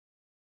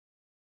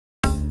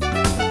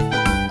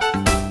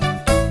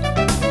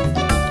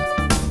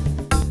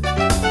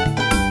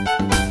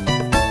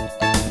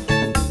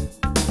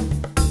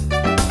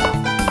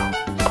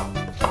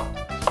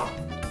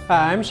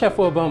Hi, I'm Chef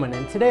Will Bowman,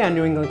 and today on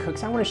New England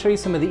Cooks I want to show you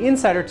some of the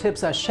insider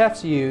tips that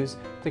chefs use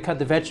to cut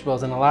the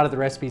vegetables in a lot of the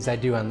recipes I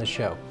do on the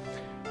show.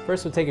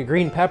 First we'll take a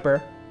green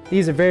pepper.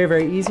 These are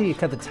very easy. You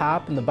cut the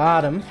top and the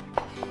bottom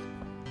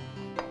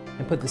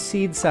and put the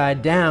seed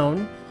side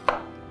down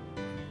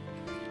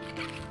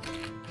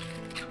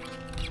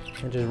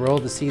and just roll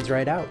the seeds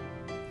right out.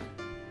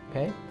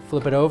 Okay,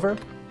 flip it over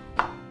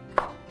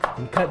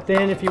and cut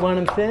thin if you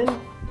want them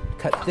thin,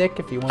 cut thick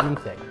if you want them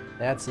thick.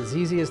 That's as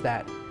easy as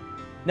that.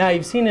 Now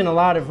you've seen in a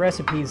lot of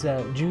recipes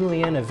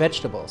julienne of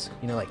vegetables,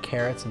 like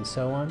carrots and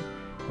so on.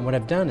 And what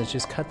I've done is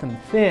just cut them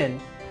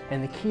thin,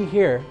 and the key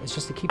here is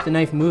just to keep the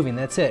knife moving,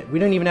 that's it. We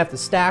don't even have to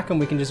stack them,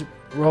 we can just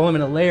roll them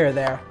in a layer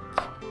there.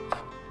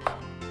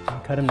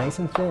 And cut them nice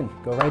and thin,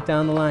 go right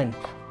down the line.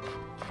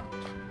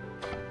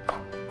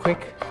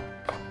 Quick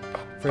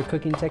for a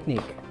cooking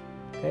technique,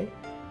 okay?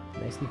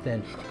 Nice and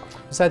thin.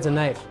 Besides a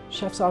knife,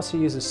 chefs also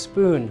use a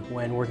spoon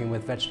when working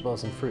with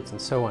vegetables and fruits and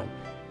so on.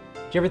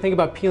 Did you ever think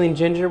about peeling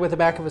ginger with the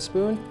back of a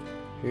spoon?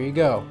 Here you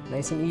go,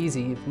 nice and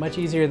easy, much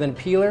easier than a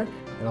peeler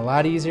and a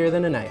lot easier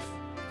than a knife.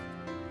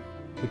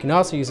 We can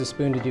also use a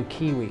spoon to do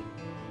kiwi.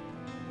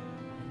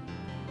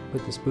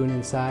 Put the spoon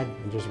inside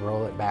and just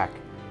roll it back.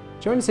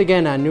 Join us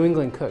again on New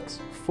England Cooks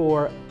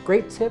for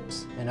great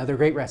tips and other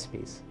great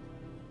recipes.